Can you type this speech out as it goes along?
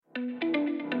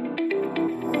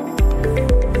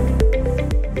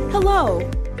Hello!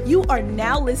 You are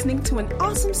now listening to an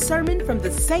awesome sermon from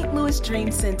the St. Louis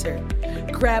Dream Center.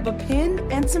 Grab a pen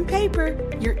and some paper.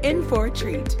 You're in for a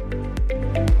treat.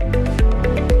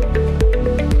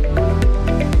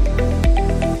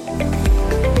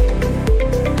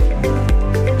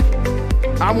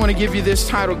 I want to give you this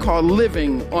title called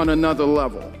Living on Another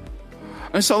Level.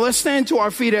 And so let's stand to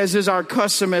our feet, as is our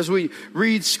custom, as we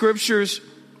read scriptures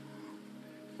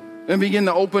and begin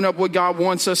to open up what God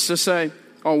wants us to say,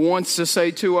 or wants to say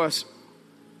to us.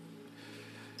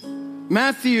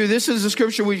 Matthew, this is the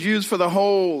scripture we've used for the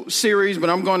whole series, but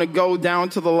I'm going to go down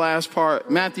to the last part.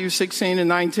 Matthew 16 and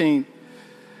 19.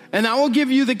 And I will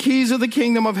give you the keys of the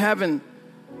kingdom of heaven.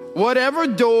 Whatever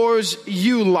doors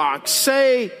you lock,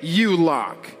 say you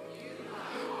lock,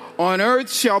 on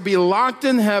earth shall be locked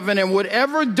in heaven, and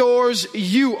whatever doors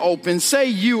you open, say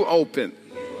you open.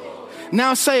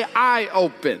 Now say I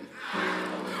open.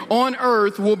 On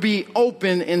earth will be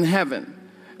open in heaven.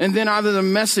 And then out of the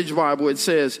Message Bible it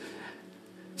says,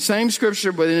 same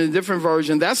scripture but in a different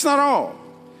version, that's not all.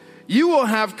 You will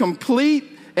have complete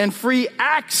and free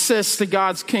access to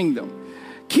God's kingdom.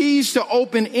 Keys to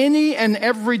open any and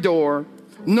every door.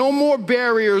 No more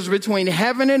barriers between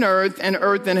heaven and earth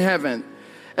and heaven.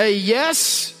 A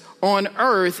yes on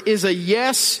earth is a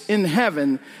yes in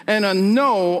heaven, and a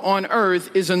no on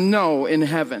earth is a no in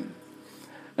heaven.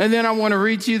 And then I want to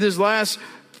read to you this last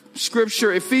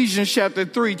scripture, Ephesians chapter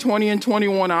 3, 20 and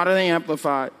 21 out of the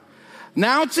Amplified.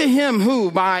 Now to him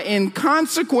who, in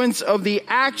consequence of the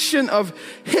action of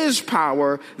his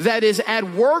power that is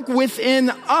at work within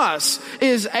us,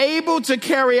 is able to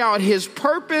carry out his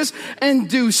purpose and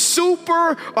do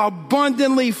super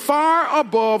abundantly far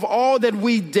above all that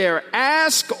we dare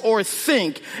ask or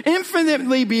think,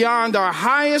 infinitely beyond our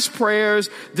highest prayers,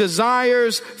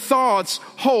 desires, thoughts,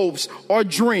 hopes, or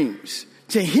dreams.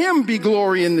 To him be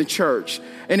glory in the church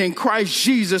and in Christ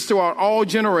Jesus throughout all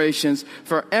generations,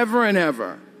 forever and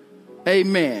ever.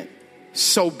 Amen.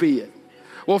 So be it.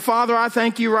 Well, Father, I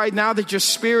thank you right now that your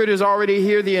spirit is already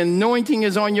here. The anointing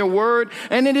is on your word,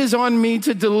 and it is on me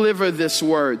to deliver this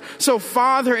word. So,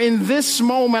 Father, in this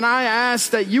moment, I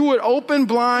ask that you would open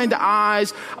blind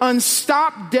eyes,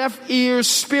 unstop deaf ears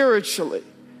spiritually.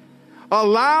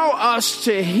 Allow us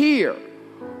to hear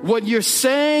what you're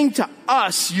saying to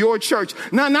us, your church.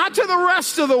 Now, not to the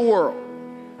rest of the world.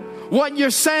 What you're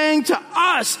saying to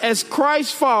us as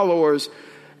Christ followers,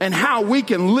 and how we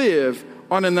can live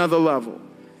on another level.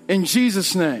 In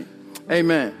Jesus' name,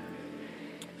 amen.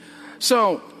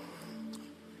 So,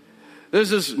 there's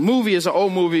this movie, it's an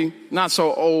old movie, not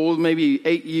so old, maybe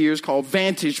 8 years, called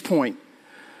Vantage Point.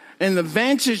 And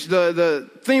the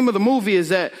theme of the movie is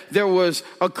that there was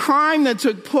a crime that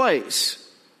took place.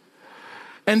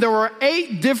 And there were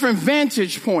 8 different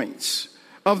vantage points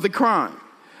of the crime.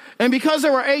 And because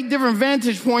there were 8 different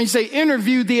vantage points, they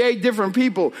interviewed the 8 different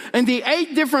people. And the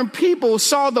 8 different people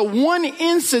saw the one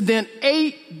incident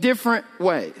 8 different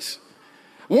ways.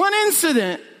 One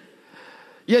incident,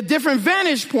 yet different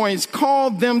vantage points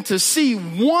called them to see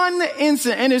one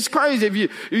incident. And it's crazy if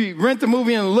you rent the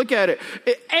movie and look at it.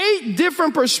 8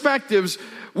 different perspectives,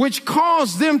 which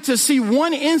caused them to see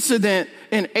one incident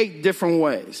in 8 different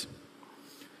ways.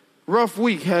 Rough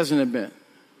week, hasn't it been?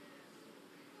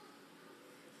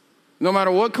 No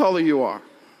matter what color you are,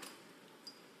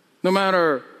 no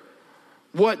matter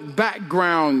what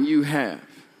background you have,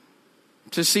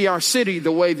 to see our city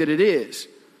the way that it is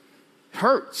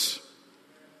hurts.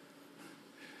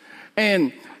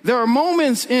 And there are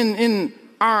moments in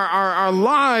our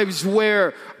lives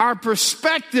where our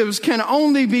perspectives can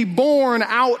only be born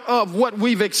out of what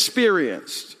we've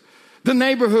experienced. The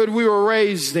neighborhood we were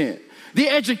raised in. The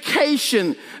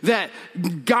education that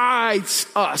guides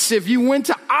us. If you went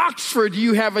to Oxford,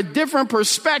 you have a different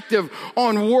perspective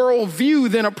on worldview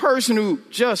than a person who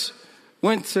just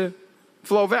went to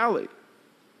Flo Valley.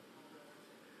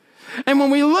 And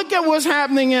when we look at what's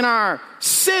happening in our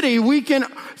city, we can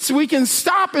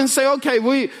stop and say,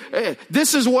 okay,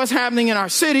 this is what's happening in our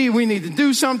city. We need to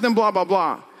do something, blah, blah,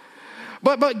 blah.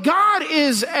 But God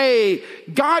is a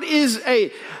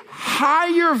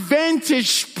higher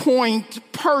vantage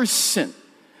point person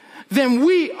than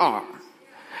we are.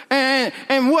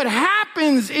 And what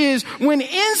happens is when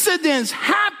incidents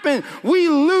happen, we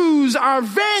lose our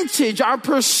vantage, our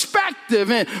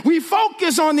perspective, and we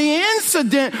focus on the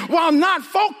incident while not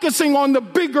focusing on the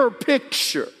bigger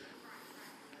picture.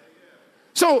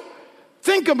 So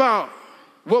think about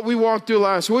what we walked through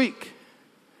last week.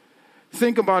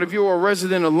 Think about if you were a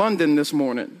resident of London this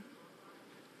morning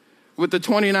with the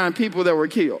 29 people that were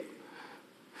killed.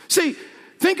 See,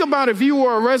 think about if you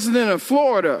were a resident of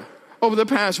Florida over the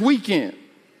past weekend.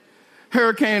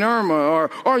 Hurricane Irma, or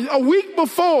a week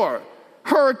before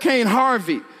Hurricane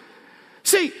Harvey.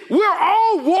 See, we're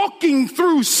all walking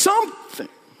through something.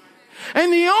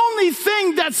 And the only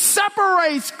thing that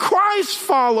separates Christ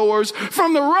followers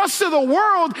from the rest of the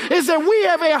world is that we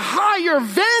have a higher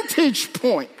vantage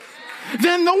point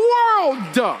than the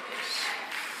world does.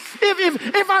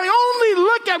 If I only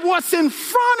look at what's in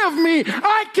front of me,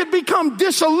 I could become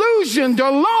disillusioned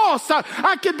or lost.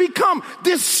 I could become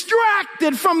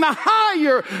distracted from the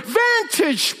higher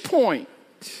vantage point.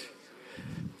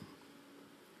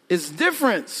 It's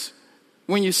different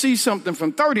when you see something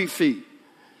from 30 feet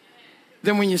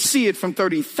than when you see it from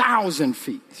 30,000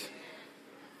 feet.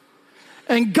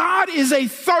 And God is a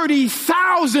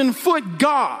 30,000 foot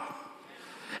God.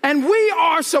 And we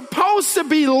are supposed to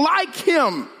be like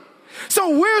him.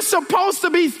 So we're supposed to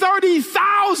be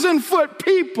 30,000 foot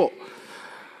people.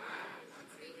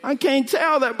 I can't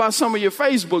tell that by some of your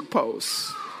Facebook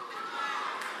posts.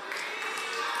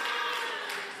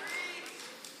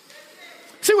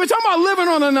 See, we're talking about living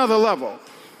on another level.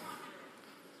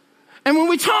 And when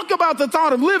we talk about the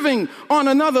thought of living on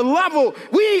another level,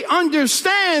 we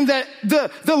understand that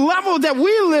the level that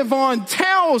we live on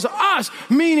tells us,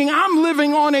 meaning I'm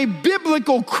living on a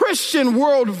biblical Christian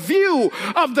worldview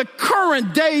of the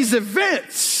current day's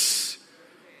events.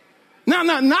 Now,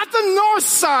 not the North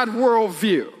Side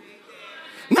worldview.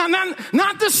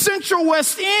 Not the Central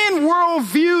West End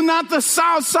worldview, not the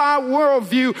South Side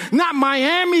worldview, not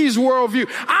Miami's worldview.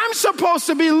 I'm supposed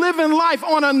to be living life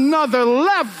on another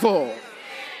level.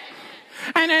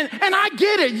 And I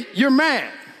get it. You're mad.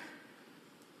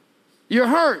 You're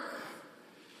hurt.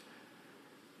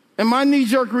 And my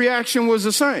knee-jerk reaction was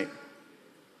the same.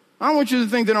 I don't want you to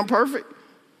think that I'm perfect,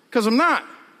 because I'm not.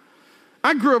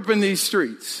 I grew up in these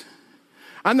streets.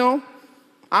 I know.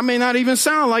 I may not even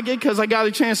sound like it because I got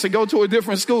a chance to go to a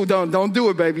different school. Don't do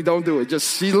it, baby. Don't do it.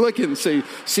 Just she looking. See,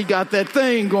 she got that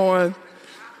thing going.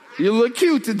 You look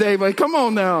cute today, but come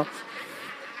on now.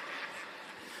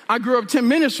 I grew up 10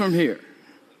 minutes from here.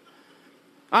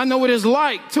 I know what it's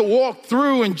like to walk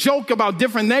through and joke about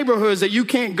different neighborhoods that you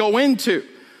can't go into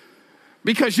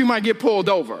because you might get pulled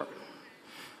over.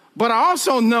 But I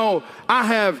also know I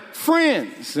have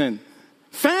friends and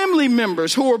family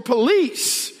members who are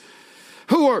police,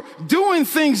 who are doing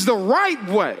things the right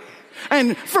way.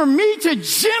 And for me to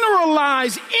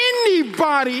generalize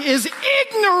anybody is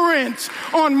ignorant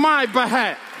on my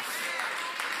behalf.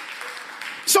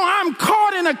 So I'm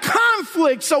caught in a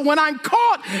conflict. So when I'm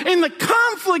caught in the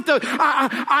conflict,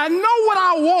 I know what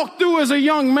I walked through as a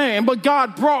young man, but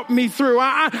God brought me through.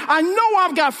 I know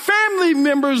I've got family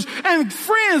members and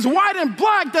friends, white and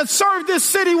black, that serve this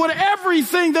city with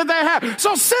everything that they have.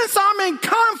 So since I'm in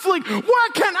conflict, where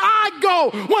can I go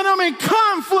when I'm in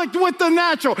conflict with the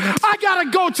natural? I got to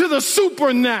go to the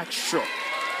supernatural.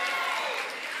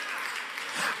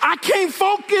 I can't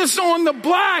focus on the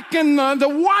black and the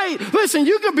white. Listen,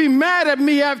 you can be mad at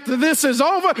me after this is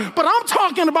over, but I'm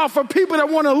talking about for people that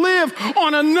want to live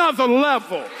on another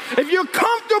level. If you're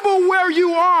comfortable where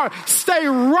you are, stay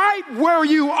right where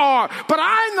you are. But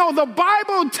I know the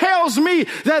Bible tells me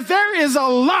that there is a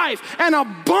life, an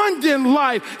abundant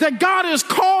life that God has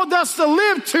called us to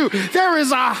live to. There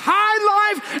is a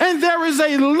high life and there is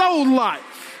a low life.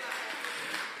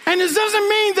 And this doesn't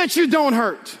mean that you don't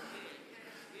hurt.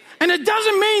 And it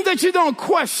doesn't mean that you don't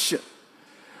question.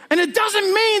 And it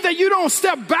doesn't mean that you don't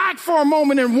step back for a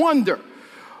moment and wonder.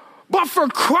 But for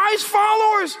Christ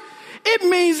followers, it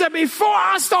means that before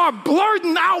I start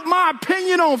blurting out my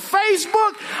opinion on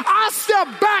Facebook, I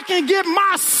step back and get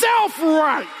myself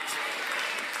right.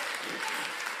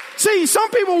 See,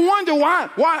 some people wonder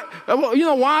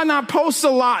why not post a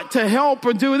lot to help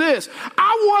or do this?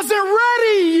 I wasn't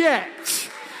ready yet.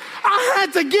 I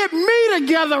had to get me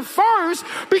together first,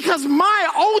 because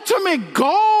my ultimate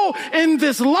goal in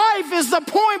this life is to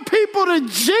point people to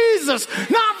Jesus,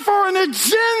 not for an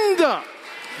agenda.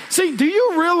 See, do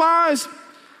you realize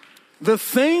the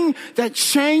thing that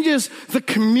changes the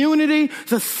community,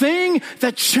 the thing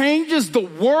that changes the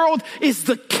world is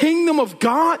the kingdom of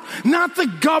God, not the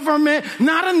government,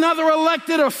 not another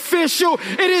elected official.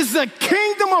 It is the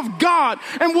kingdom of God.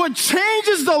 And what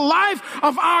changes the life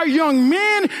of our young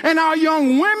men and our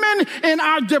young women in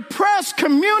our depressed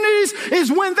communities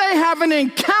is when they have an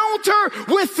encounter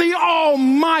with the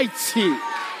Almighty.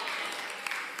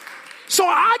 So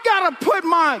I got to put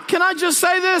can I just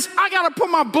say this? I got to put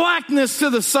my blackness to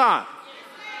the side.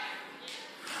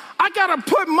 I got to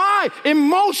put my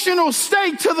emotional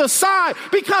state to the side,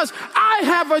 because I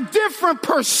have a different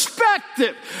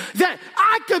perspective that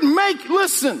I could make.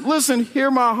 Listen, hear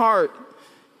my heart.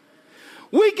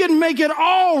 We can make it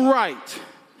all right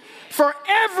for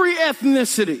every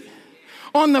ethnicity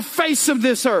on the face of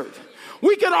this earth.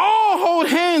 We could all hold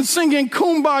hands singing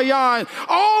Kumbaya, and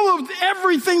all of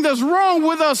everything that's wrong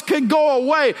with us could go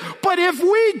away. But if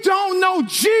we don't know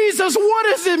Jesus, what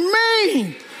does it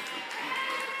mean?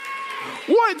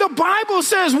 What the Bible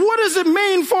says, what does it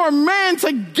mean for a man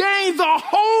to gain the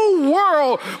whole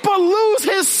world but lose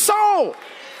his soul?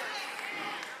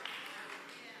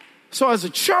 So as a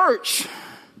church,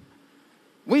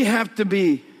 we have to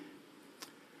be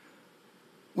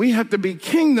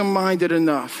kingdom-minded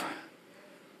enough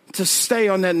to stay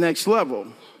on that next level,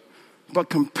 but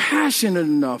compassionate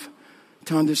enough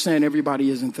to understand everybody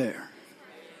isn't there.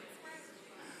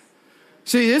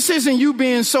 See, this isn't you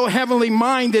being so heavenly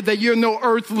minded that you're no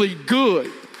earthly good,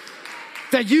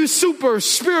 that you super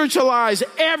spiritualize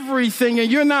everything and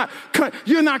you're not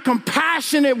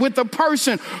compassionate with the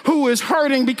person who is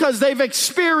hurting because they've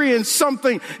experienced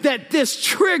something that this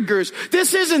triggers.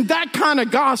 This isn't that kind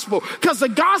of gospel, because the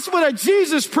gospel that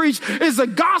Jesus preached is the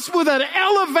gospel that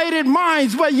elevated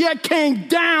minds but yet came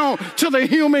down to the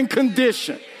human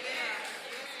condition.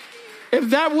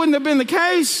 If that wouldn't have been the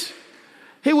case,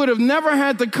 he would have never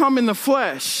had to come in the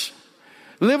flesh,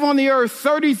 live on the earth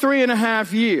 33 and a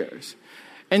half years,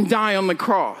 and die on the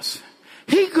cross.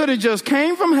 He could have just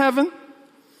came from heaven,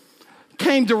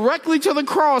 came directly to the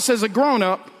cross as a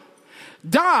grown-up,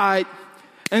 died,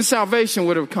 and salvation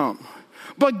would have come.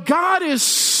 But God is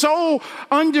so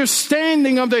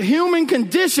understanding of the human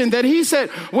condition that he said,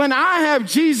 when I have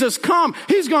Jesus come,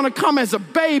 he's going to come as a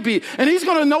baby, and he's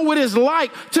going to know what it's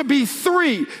like to be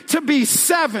 3, to be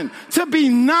 7, to be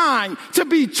 9, to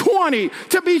be 20,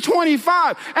 to be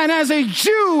 25. And as a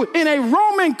Jew in a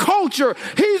Roman culture,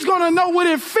 he's going to know what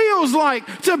it feels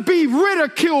like to be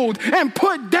ridiculed and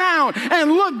put down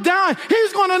and looked down.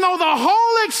 He's going to know the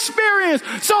whole experience,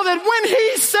 so that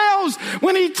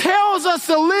when he tells us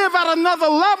to live at another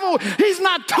level, he's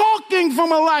not talking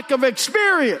from a lack of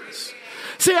experience.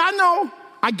 See,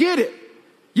 I get it.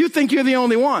 You think you're the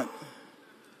only one.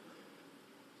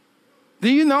 Do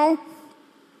you know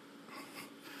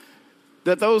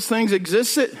that those things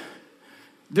existed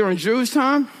during Jewish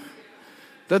time?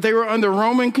 That they were under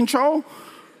Roman control?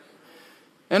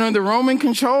 And under Roman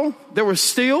control, there were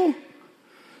still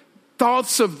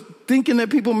thoughts of thinking that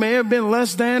people may have been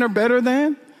less than or better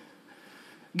than.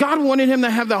 God wanted him to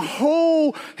have the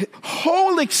whole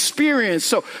experience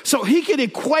so he could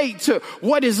equate to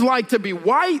what it's like to be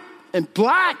white and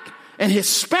black and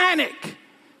Hispanic,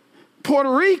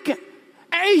 Puerto Rican,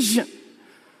 Asian.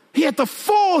 He had the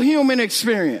full human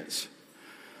experience.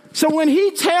 So when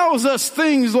he tells us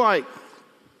things like,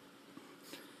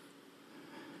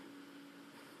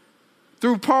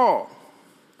 through Paul,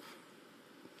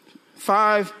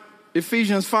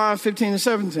 Ephesians 5:15 and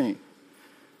 17.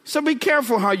 So be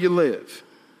careful how you live.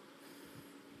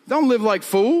 Don't live like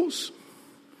fools,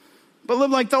 but live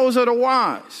like those that are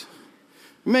wise,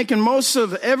 making most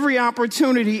of every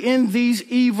opportunity in these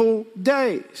evil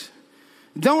days.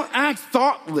 Don't act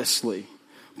thoughtlessly,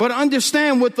 but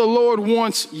understand what the Lord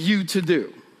wants you to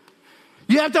do.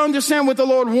 You have to understand what the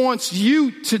Lord wants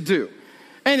you to do.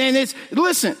 And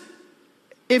listen,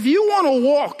 if you want to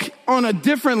walk on a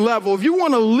different level, if you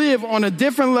want to live on a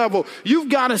different level, you've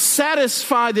got to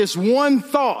satisfy this one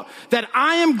thought, that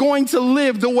I am going to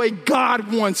live the way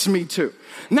God wants me to.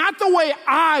 Not the way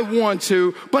I want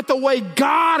to, but the way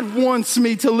God wants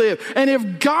me to live. And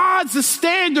if God's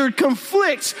standard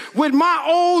conflicts with my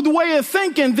old way of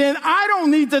thinking, then I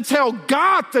don't need to tell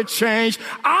God to change.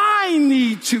 I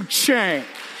need to change.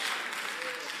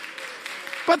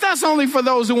 But that's only for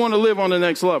those who want to live on the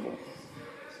next level.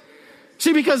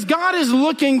 See, because God is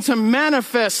looking to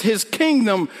manifest his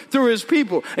kingdom through his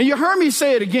people. And you heard me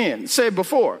say it again, say it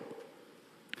before.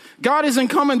 God isn't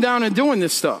coming down and doing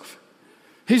this stuff.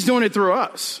 He's doing it through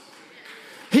us.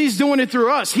 He's doing it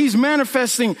through us. He's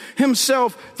manifesting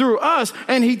himself through us.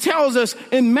 And he tells us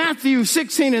in Matthew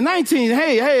 16 and 19,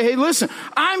 hey, listen,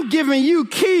 I'm giving you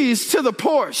keys to the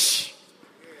Porsche,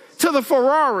 to the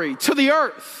Ferrari, to the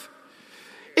earth.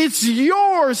 It's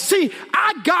yours. See,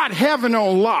 I got heaven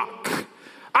on lock.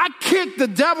 I kicked the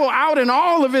devil out and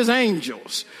all of his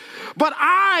angels. But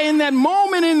in that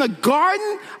moment in the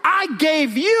garden, I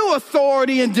gave you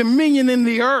authority and dominion in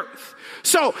the earth.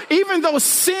 So even though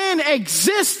sin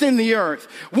exists in the earth,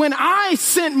 when I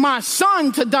sent my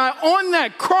son to die on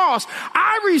that cross,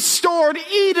 I restored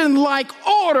Eden-like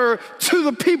order to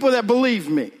the people that believe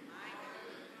me.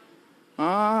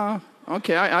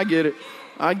 Okay, I get it.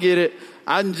 I get it.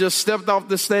 I just stepped off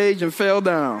the stage and fell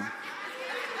down.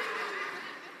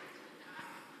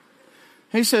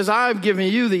 He says, I've given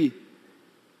you the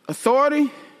authority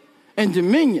and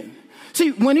dominion.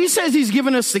 See, when he says he's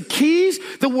given us the keys,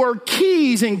 the word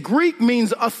keys in Greek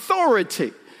means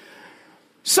authority.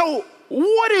 So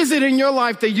what is it in your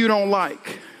life that you don't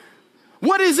like?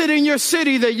 What is it in your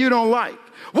city that you don't like?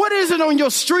 What is it on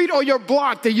your street or your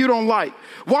block that you don't like?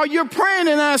 While you're praying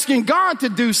and asking God to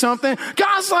do something,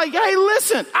 God's like, hey,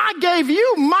 listen, I gave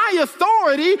you my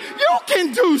authority. You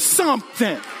can do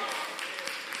something.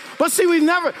 But see,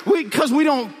 because we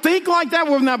don't think like that,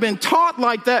 we've not been taught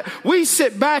like that, we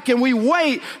sit back and we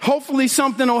wait. Hopefully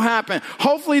something will happen.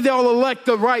 Hopefully they'll elect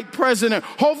the right president.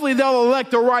 Hopefully they'll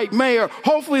elect the right mayor.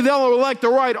 Hopefully they'll elect the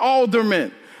right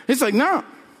alderman. It's like, no.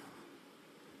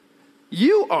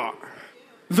 You are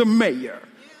the mayor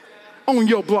on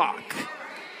your block.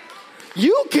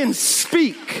 You can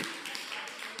speak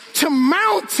to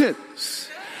mountains,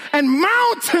 and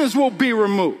mountains will be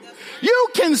removed. You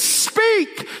can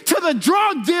speak to the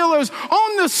drug dealers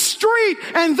on the street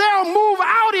and they'll move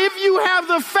out if you have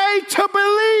the faith to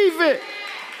believe it.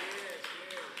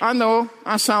 I know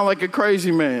I sound like a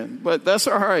crazy man, but that's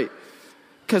all right,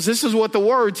 because this is what the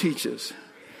word teaches.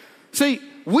 See,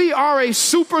 we are a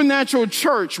supernatural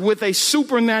church with a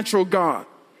supernatural God.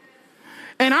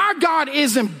 And our God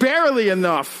isn't barely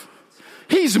enough.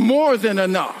 He's more than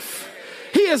enough.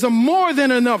 He is a more than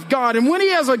enough God. And when he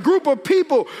has a group of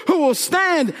people who will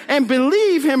stand and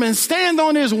believe him and stand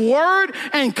on his word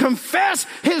and confess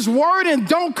his word and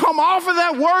don't come off of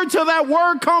that word till that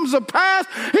word comes to pass,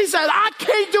 he said, I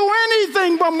can't do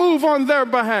anything but move on their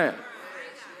behalf.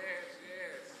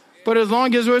 But as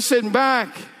long as we're sitting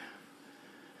back,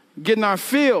 getting our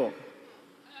fill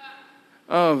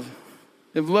of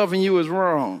if loving you is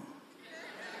wrong,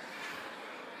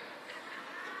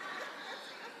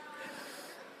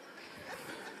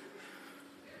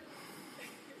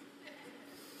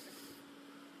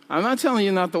 I'm not telling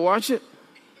you not to watch it,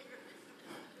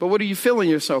 but what are you filling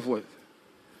yourself with?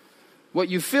 What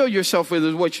you fill yourself with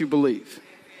is what you believe.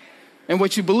 And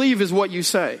what you believe is what you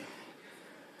say.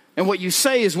 And what you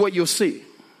say is what you'll see.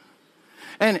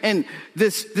 And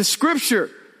this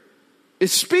scripture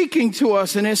is speaking to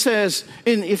us, and it says,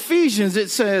 in Ephesians,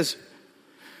 it says,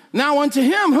 now unto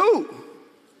him who?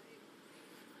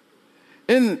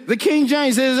 In the King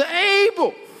James, it is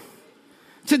able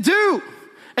to do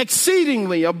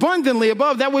exceedingly, abundantly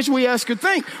above that which we ask or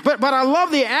think. But I love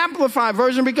the Amplified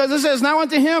version, because it says, now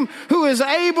unto him who is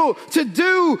able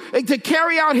to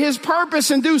carry out his purpose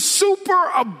and do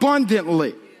super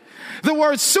abundantly. The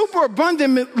word super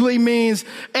abundantly means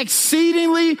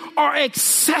exceedingly or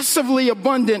excessively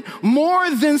abundant, more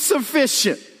than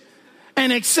sufficient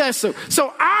and excessive.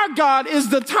 So our God is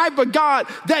the type of God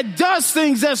that does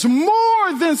things that's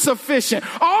more than sufficient.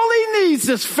 All he needs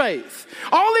is faith.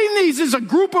 All he needs is a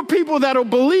group of people that will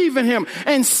believe in him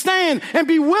and stand and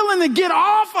be willing to get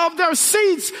off of their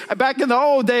seats. Back in the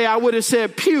old day, I would have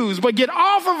said pews, but get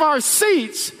off of our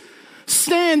seats,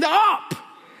 stand up,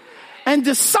 and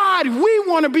decide we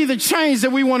want to be the change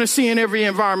that we want to see in every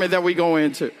environment that we go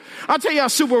into. I'll tell you how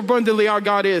super abundantly our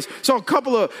God is. So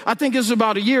I think this was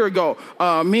about a year ago,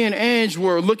 me and Ange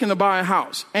were looking to buy a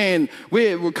house. And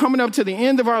we were coming up to the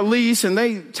end of our lease, and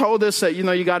they told us that,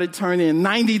 you got to turn in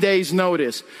 90 days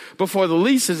notice before the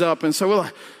lease is up. And so we're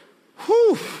like,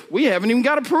 whew, we haven't even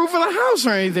got approved for the house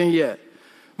or anything yet.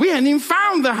 We hadn't even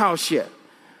found the house yet.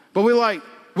 But we're like,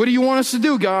 what do you want us to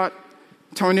do, God?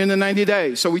 Turn in the 90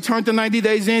 days. So we turned the 90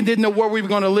 days in, didn't know where we were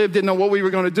going to live, didn't know what we were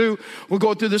going to do. We'll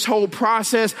go through this whole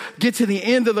process, get to the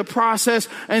end of the process,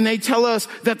 and they tell us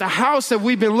that the house that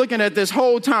we've been looking at this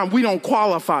whole time, we don't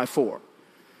qualify for.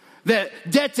 That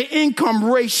debt to income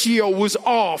ratio was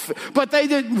off. But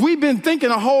we've been thinking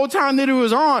the whole time that it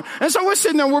was on. And so we're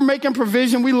sitting there, we're making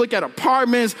provision. We look at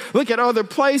apartments, look at other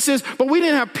places, but we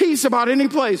didn't have peace about any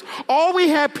place. All we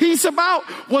had peace about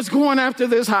was going after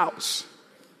this house.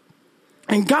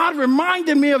 And God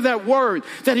reminded me of that word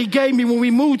that he gave me when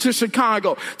we moved to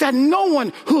Chicago, that no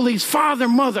one who leaves father,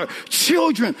 mother,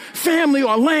 children, family,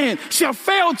 or land shall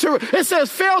fail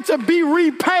to be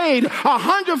repaid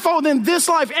 100-fold in this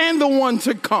life and the one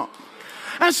to come.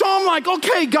 And so I'm like,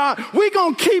 okay, God, we're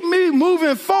going to keep me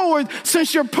moving forward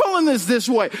since you're pulling this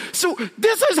way. So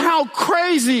this is how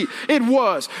crazy it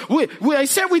was. They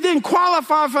said we didn't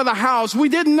qualify for the house. We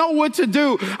didn't know what to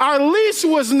do. Our lease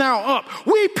was now up.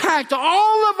 We packed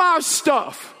all of our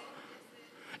stuff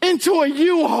into a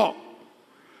U-Haul,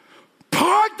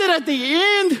 parked it at the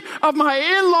end of my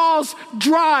in-laws'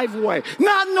 driveway,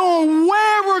 not knowing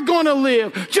where we're going to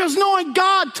live, just knowing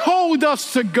God told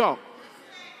us to go.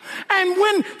 And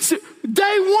when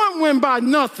day 1 went by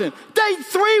nothing, day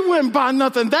 3 went by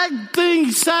nothing. That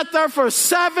thing sat there for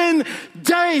 7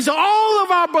 days. All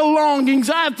of our belongings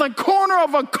at the corner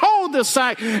of a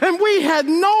cul-de-sac. And we had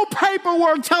no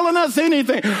paperwork telling us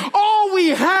anything. All we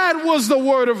had was the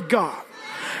word of God.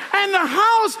 And the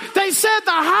house, they said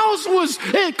the house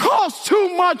it cost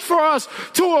too much for us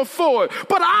to afford.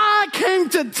 But I came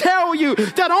to tell you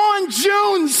that on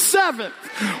June 7th,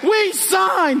 we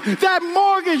signed that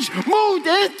mortgage, moved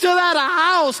into that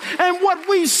house, and what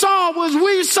we saw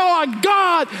a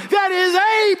God that is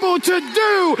able to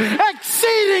do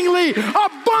exceedingly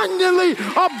abundantly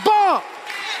above.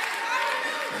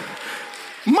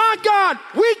 My God,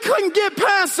 we couldn't get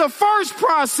past the first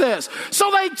process.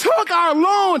 So they took our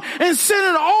loan and sent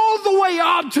it all the way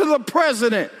up to the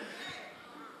president.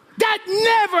 That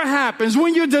never happens.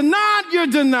 When you're denied, you're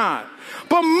denied.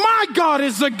 But my God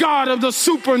is the God of the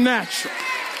supernatural.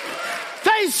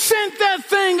 They sent that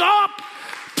thing up.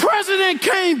 President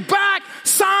came back,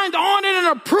 signed on it and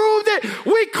approved it.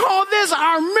 We call this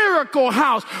our miracle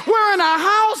house. We're in a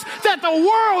house that the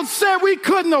world said we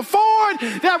couldn't afford,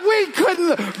 that we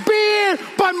couldn't be in,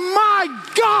 but my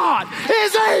God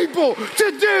is able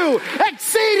to do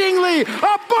exceedingly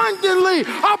abundantly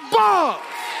above.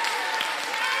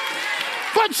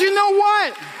 But you know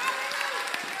what?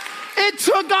 It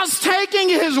took us taking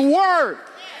his word,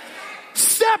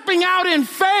 stepping out in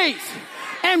faith,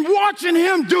 and watching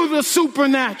him do the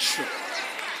supernatural.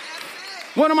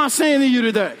 What am I saying to you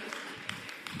today?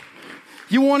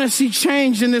 You want to see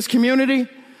change in this community?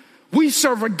 We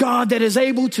serve a God that is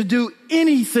able to do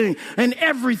anything and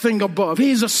everything above.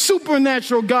 He's a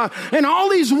supernatural God. And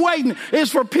all he's waiting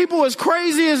is for people as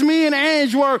crazy as me and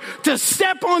Ange were to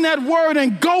step on that word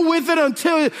and go with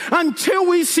it until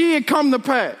we see it come to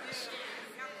pass.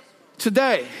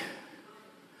 Today,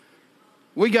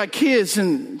 we got kids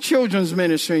in children's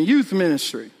ministry and youth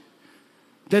ministry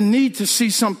that need to see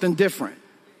something different.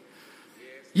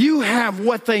 You have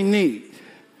what they need.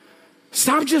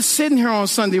 Stop just sitting here on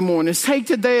Sunday mornings. Take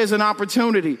today as an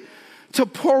opportunity to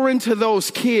pour into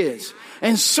those kids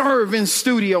and serve in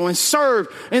studio and serve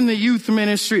in the youth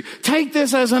ministry. Take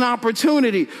this as an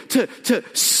opportunity to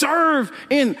serve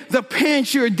in the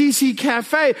pantry or DC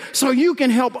Cafe so you can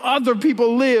help other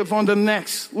people live on the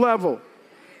next level.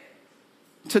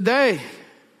 Today,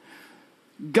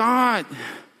 God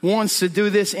wants to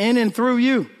do this in and through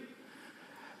you.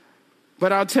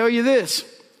 But I'll tell you this,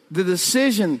 the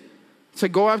decision to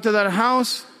go after that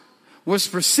house was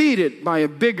preceded by a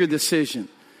bigger decision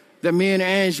that me and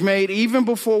Ange made even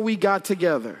before we got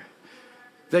together.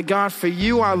 That God, for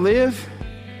you I live,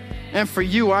 and for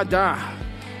you I die.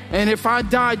 And if I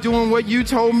die doing what you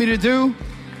told me to do,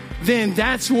 then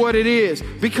that's what it is.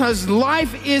 Because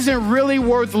life isn't really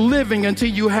worth living until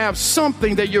you have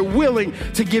something that you're willing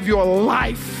to give your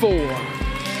life for.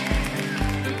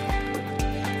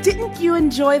 Didn't you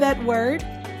enjoy that word?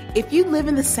 If you live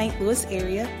in the St. Louis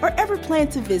area or ever plan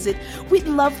to visit, we'd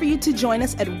love for you to join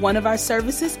us at one of our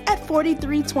services at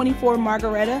 4324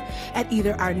 Margaretta at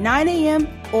either our 9 a.m.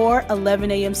 or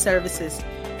 11 a.m. services.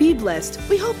 Be blessed.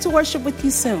 We hope to worship with you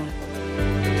soon.